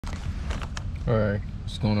Alright,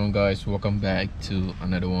 what's going on, guys? Welcome back to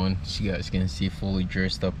another one. As you guys can see, fully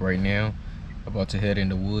dressed up right now, about to head in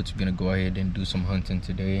the woods. We're gonna go ahead and do some hunting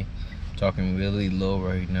today. Talking really low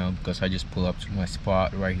right now because I just pull up to my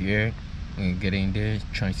spot right here and get in there,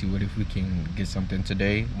 trying to see what if we can get something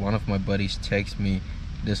today. One of my buddies texted me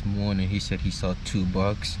this morning. He said he saw 2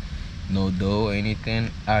 bucks, no doe or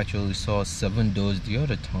anything. I actually saw 7 does the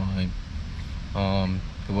other time.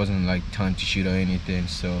 It wasn't like time to shoot or anything,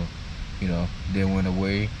 so you know, they went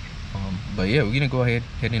away. But yeah, we're gonna go ahead,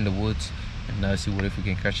 head in the woods, and see what if we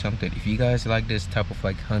can catch something. If you guys like this type of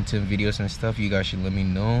like hunting videos and stuff, you guys should let me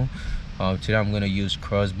know. Today I'm gonna use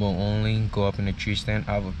crossbow only, go up in the tree stand.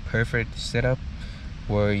 I have a perfect setup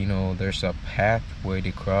where, you know, there's a path where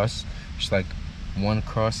they cross. It's like one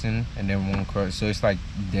crossing and then one cross, so it's like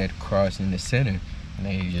dead cross in the center, and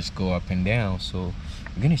then you just go up and down. So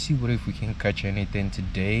we're gonna see what if we can catch anything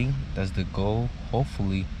today. That's the goal.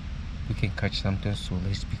 Hopefully we can catch something, so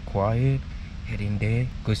let's be quiet, head in there,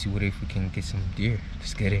 go see what if we can get some deer.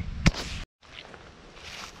 Let's get it.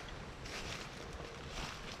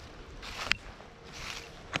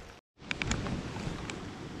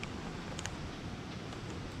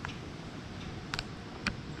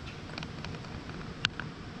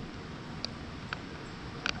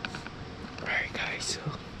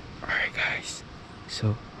 Alright guys,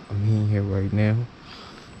 so I'm in here right now.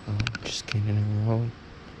 Just getting around.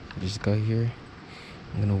 I just got here.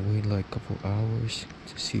 I'm gonna wait like a couple hours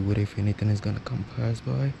to see what if anything is gonna come pass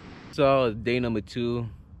by. So day number 2.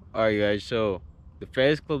 Alright guys, so the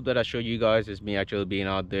first clip that I showed you guys is me actually being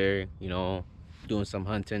out there, you know, doing some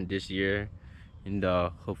hunting this year, and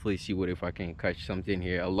hopefully see what if I can catch something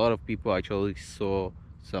here. A lot of people actually saw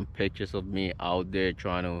some pictures of me out there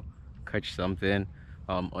trying to catch something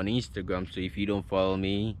on Instagram. So if you don't follow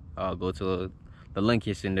me, go to the link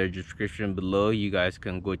is in the description below. You guys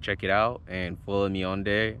can go check it out and follow me on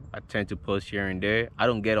there. I tend to post here and there. I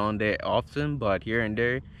don't get on there often, but here and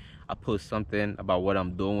there I post something about what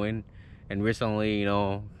I'm doing. And recently, you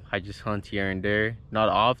know, I just hunt here and there. Not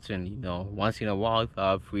often, you know, once in a while. If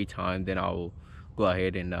I have free time, then I'll go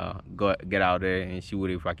ahead and go get out there and see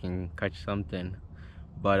what if I can catch something.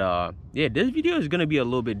 But yeah, this video is gonna be a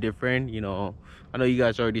little bit different. You know, I know you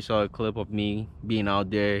guys already saw a clip of me being out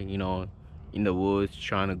there, you know, in the woods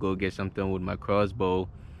trying to go get something with my crossbow.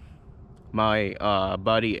 My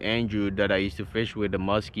buddy Andrew that I used to fish with, the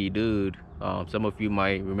musky dude, some of you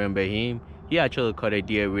might remember him. He actually caught a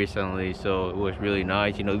deer recently, so it was really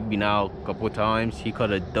nice. You know, we've been out a couple times. He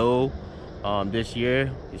caught a doe this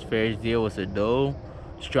year. His first deer was a doe.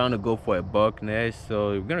 He's trying to go for a buck nest, so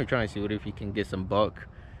we're gonna try and see what if he can get some buck.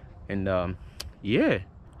 And yeah.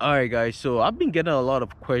 All right guys, so I've been getting a lot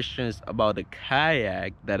of questions about the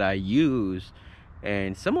kayak that I use,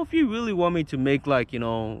 and some of you really want me to make, like, you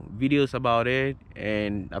know, videos about it,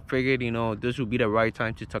 and I figured, you know, this would be the right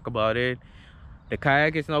time to talk about it. The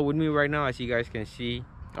kayak is not with me right now, as you guys can see.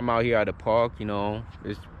 I'm out here at the park. You know,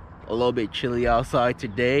 it's a little bit chilly outside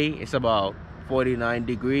today. It's about 49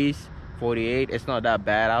 degrees, 48. It's not that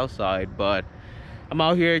bad outside, but I'm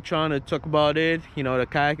out here trying to talk about it. You know, the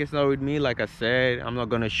kayak is not with me. Like I said, I'm not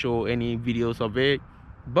gonna show any videos of it,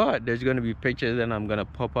 but there's gonna be pictures and I'm gonna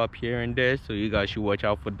pop up here and there, so you guys should watch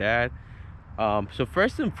out for that. So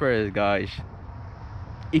first and first, guys,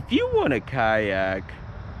 if you want a kayak,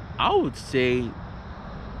 I would say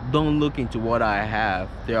don't look into what I have.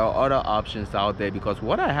 There are other options out there, because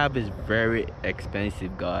what I have is very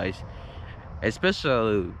expensive, guys.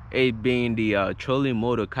 Especially it being the trolling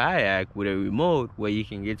motor kayak with a remote where you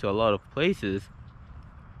can get to a lot of places.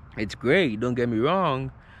 It's great, don't get me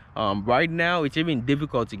wrong. Right now it's even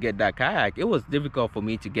difficult to get that kayak. It was difficult for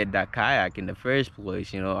me to get that kayak in the first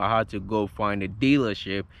place. You know, I had to go find a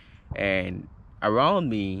dealership, and around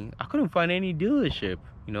me I couldn't find any dealership.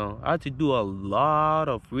 You know, I had to do a lot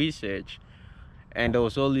of research, and there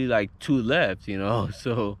was only like 2 left, you know.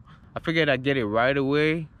 So I figured I'd get it right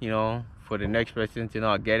away, you know, for the next person to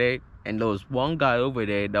not get it. And there was one guy over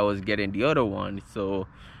there that was getting the other one, so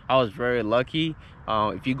I was very lucky.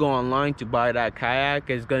 If you go online to buy that kayak,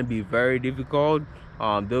 it's gonna be very difficult.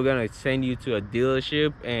 They're gonna send you to a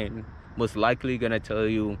dealership and most likely gonna tell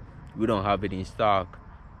you we don't have it in stock.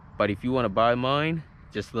 But if you want to buy mine,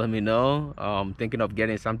 just let me know. I'm thinking of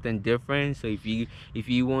getting something different. So if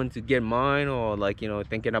you want to get mine, or like, you know,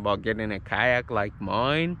 thinking about getting a kayak like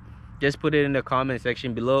mine, just put it in the comment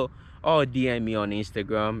section below, or DM me on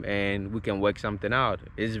Instagram and we can work something out.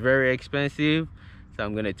 It's very expensive, so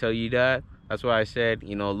I'm gonna tell you that. That's why I said,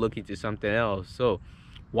 you know, look into something else. So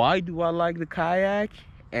why do I like the kayak,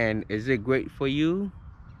 and is it great for you?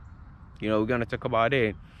 You know, we're gonna talk about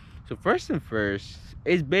it. So first and first,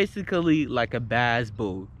 it's basically like a bass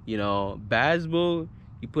boat. You know, bass boat,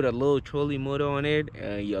 you put a little trolley motor on it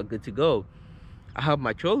and you're good to go. I have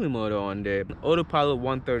my trolley motor on there, Autopilot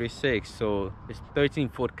 136, so it's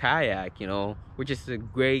 13-foot kayak, you know, which is a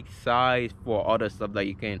great size for other stuff that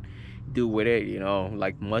you can do with it, you know,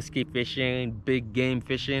 like musky fishing, big game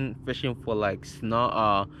fishing, fishing for like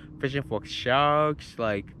fishing for sharks.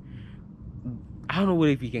 Like, I don't know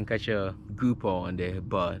if you can catch a grouper on there,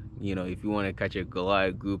 but you know, if you want to catch a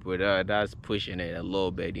Goliath grouper, that's pushing it a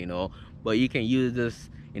little bit, you know. But you can use this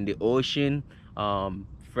in the ocean,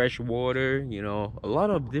 fresh water, you know, a lot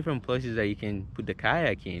of different places that you can put the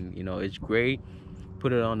kayak in. You know, it's great.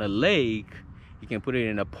 Put it on a lake, you can put it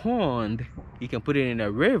in a pond, you can put it in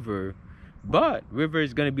a river. But river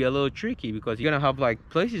is gonna be a little tricky because you're gonna have like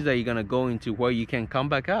places that you're gonna go into where you can come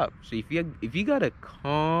back up. So if you got a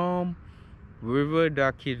calm river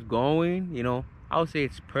that keeps going, you know, I would say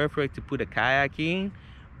it's perfect to put a kayak in.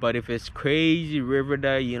 But if it's crazy river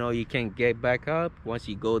that, you know, you can get back up once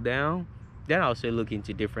you go down, then I'll say look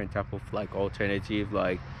into different type of like alternative,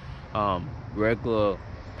 like regular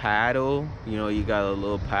paddle. You know, you got a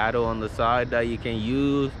little paddle on the side that you can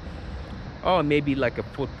use, or maybe like a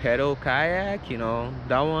foot pedal kayak. You know,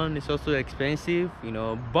 that one is also expensive, you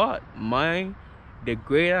know, but mine, the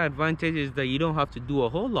great advantage is that you don't have to do a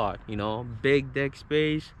whole lot. You know, big deck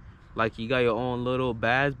space, like you got your own little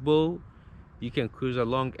bass boat, you can cruise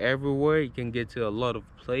along everywhere, you can get to a lot of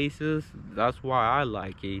places. That's why I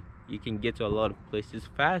like it. You can get to a lot of places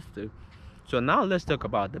faster. So now let's talk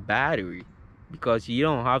about the battery, because you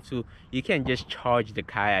don't have to, you can't just charge the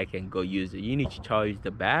kayak and go use it. You need to charge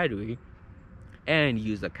the battery and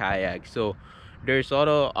use the kayak. So there's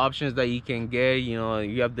other options that you can get. You know,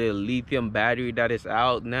 you have the lithium battery that is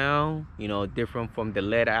out now, you know, different from the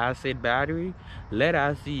lead acid battery. Lead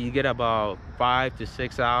acid, you get about 5 to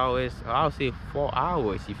 6 hours, I'll say 4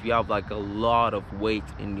 hours if you have like a lot of weight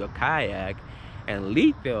in your kayak. And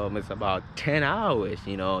lithium is about 10 hours.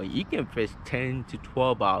 You know, you can fish 10 to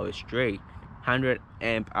 12 hours straight. 100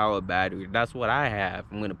 amp hour battery, that's what I have.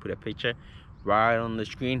 I'm gonna put a picture right on the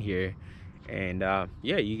screen here, and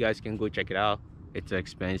yeah, you guys can go check it out. It's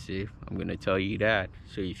expensive, I'm gonna tell you that.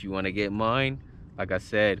 So if you want to get mine, like I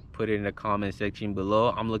said, put it in the comment section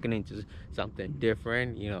below. I'm looking into something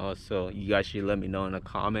different, you know, so you guys should let me know in the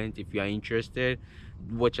comments if you are interested.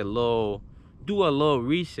 Do a little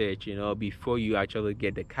research, you know, before you actually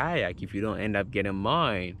get the kayak. If you don't end up getting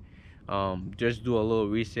mine, just do a little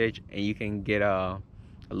research and you can get a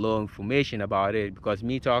little information about it, because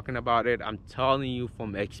me talking about it, I'm telling you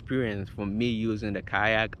from experience, from me using the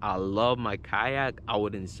kayak, I love my kayak. I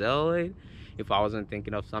wouldn't sell it if I wasn't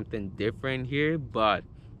thinking of something different here. But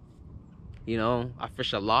you know, I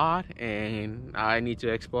fish a lot and I need to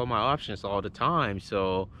explore my options all the time.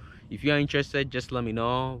 So if you're interested, just let me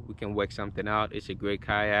know. We can work something out. It's a great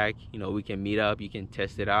kayak, you know. We can meet up, you can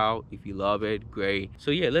test it out. If you love it, great. So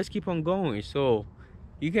yeah, let's keep on going. So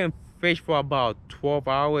you can fish for about 12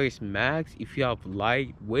 hours max if you have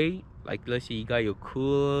lightweight. Like, let's say you got your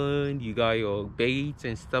coolant, you got your baits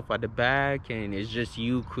and stuff at the back, and it's just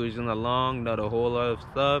you cruising along, not a whole lot of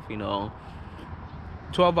stuff, you know.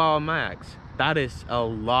 12-hour max, that is a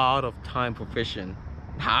lot of time for fishing.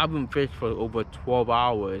 I haven't fished for over 12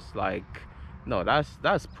 hours. Like, no,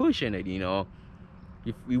 that's pushing it, you know.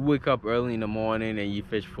 If you wake up early in the morning and you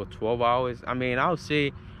fish for 12 hours, I mean, I would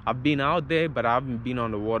say I've been out there, but I haven't been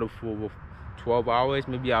on the water for over 12 hours.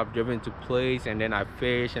 Maybe I've driven to place and then I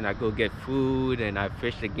fish and I go get food and I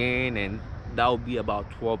fish again, and that would be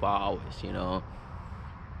about 12 hours, you know.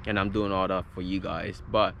 And I'm doing all that for you guys.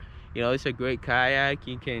 But you know, it's a great kayak.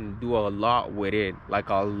 You can do a lot with it, like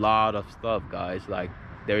a lot of stuff, guys. Like,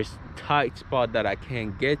 there's tight spot that I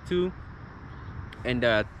can't get to, and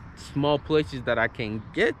there are small places that I can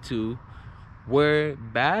get to where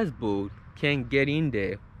bass boat can't get in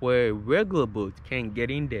there, where regular boats can't get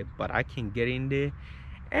in there, but I can get in there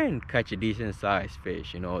and catch a decent sized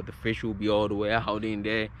fish. You know, the fish will be all the way out in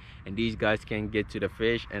there, and these guys can get to the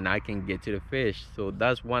fish and I can get to the fish. So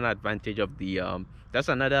that's one advantage of the that's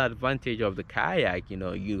another advantage of the kayak, you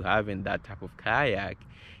know, you having that type of kayak.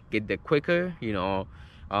 Get there quicker, you know.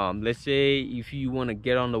 Let's say if you want to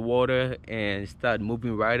get on the water and start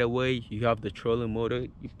moving right away, you have the trolling motor,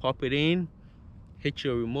 you pop it in, hit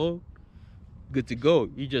your remote, good to go.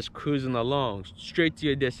 You're just cruising along straight to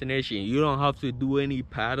your destination. You don't have to do any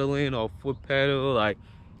paddling or foot pedal. Like,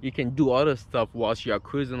 you can do other stuff whilst you're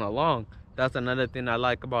cruising along. That's another thing I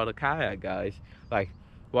like about a kayak, guys. Like,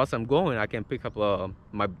 whilst I'm going, I can pick up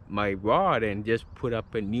my rod and just put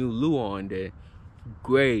up a new lure on there.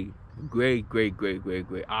 Great. Great, great, great, great,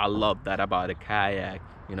 great. I love that about a kayak,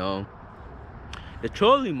 you know. The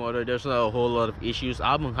trolling motor, there's not a whole lot of issues.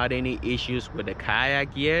 I haven't had any issues with the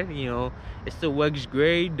kayak yet, you know. It still works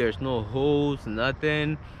great. There's no holes,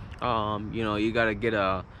 nothing. You know, you gotta get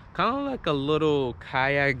a kind of like a little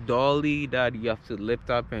kayak dolly that you have to lift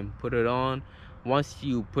up and put it on. Once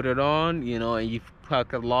you put it on, you know, and you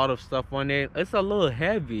pack a lot of stuff on it, it's a little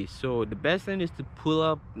heavy. So the best thing is to pull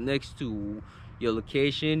up next to your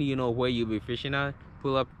location, you know, where you'll be fishing at.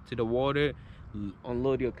 Pull up to the water,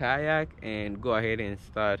 unload your kayak, and go ahead and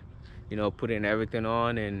start, you know, putting everything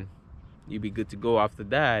on, and you'll be good to go after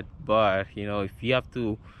that. But you know, if you have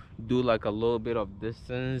to do like a little bit of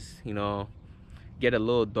distance, you know, get a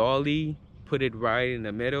little dolly, put it right in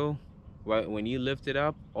the middle. Right when you lift it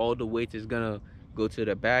up, all the weight is gonna go to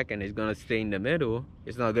the back and it's gonna stay in the middle.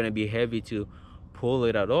 It's not gonna be heavy to pull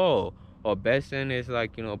it at all. Or best thing is,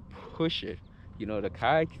 like, you know, push it. You know, the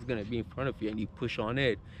kayak is gonna be in front of you and you push on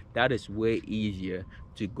it. That is way easier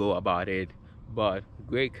to go about it. But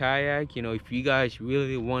great kayak, you know, if you guys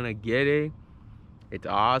really want to get it, it's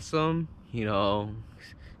awesome. You know,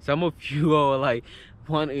 some of you are like,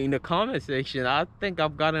 one in the comment section, I think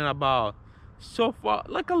I've gotten about, so far,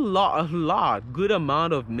 like a lot good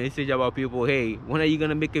amount of message about people, hey, when are you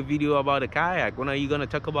gonna make a video about a kayak? When are you gonna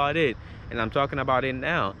talk about it? And I'm talking about it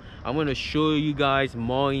now. I'm gonna show you guys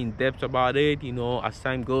more in depth about it, you know, as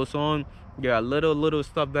time goes on. There are little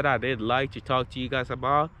stuff that I did like to talk to you guys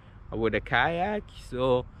about with a kayak.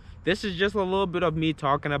 So this is just a little bit of me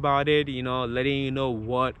talking about it, you know, letting you know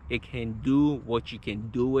what it can do, what you can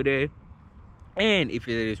do with it, and if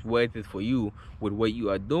it is worth it for you with what you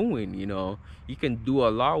are doing. You know, you can do a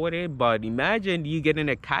lot with it. But imagine you getting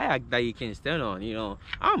a kayak that you can stand on. You know,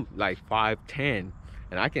 I'm like 5'10"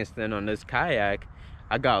 and I can stand on this kayak.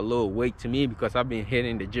 I got a little weight to me because I've been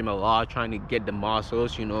hitting the gym a lot, trying to get the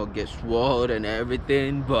muscles, you know, get swole and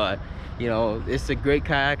everything. But you know, it's a great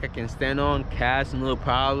kayak I can stand on, cast, no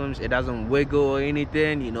problems. It doesn't wiggle or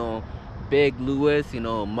anything, you know. Big Lewis, you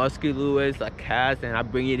know, musky Lewis, I cast and I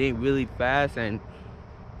bring it in really fast, and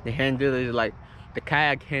the handle is like, the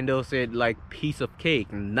kayak handles it like piece of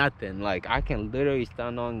cake, nothing. Like, I can literally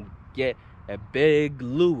stand on, get a big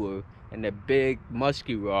lure and a big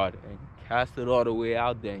musky rod and cast it all the way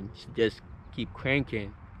out there and just keep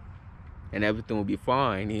cranking and everything will be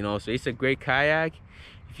fine, you know. So it's a great kayak.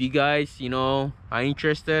 If you guys, you know, are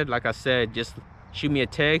interested, like I said, just shoot me a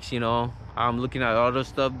text. You know, I'm looking at other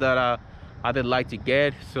stuff that I'd like to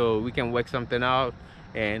get, so we can work something out.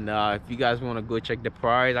 And if you guys want to go check the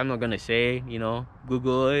price, I'm not gonna say, you know,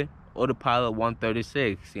 Google it. Autopilot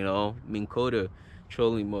 136, you know, Minn Kota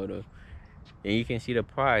trolling motor, and you can see the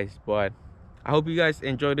price. But I hope you guys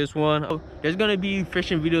enjoyed this one. There's gonna be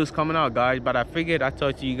fishing videos coming out, guys, but I figured I'd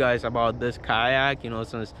talk to you guys about this kayak, you know,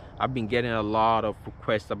 since I've been getting a lot of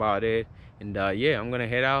requests about it. And yeah, I'm gonna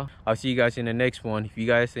head out. I'll see you guys in the next one. If you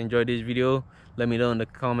guys enjoyed this video, let me know in the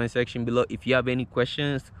comment section below. If you have any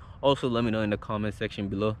questions, also let me know in the comment section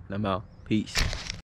below. And I'm out. Peace.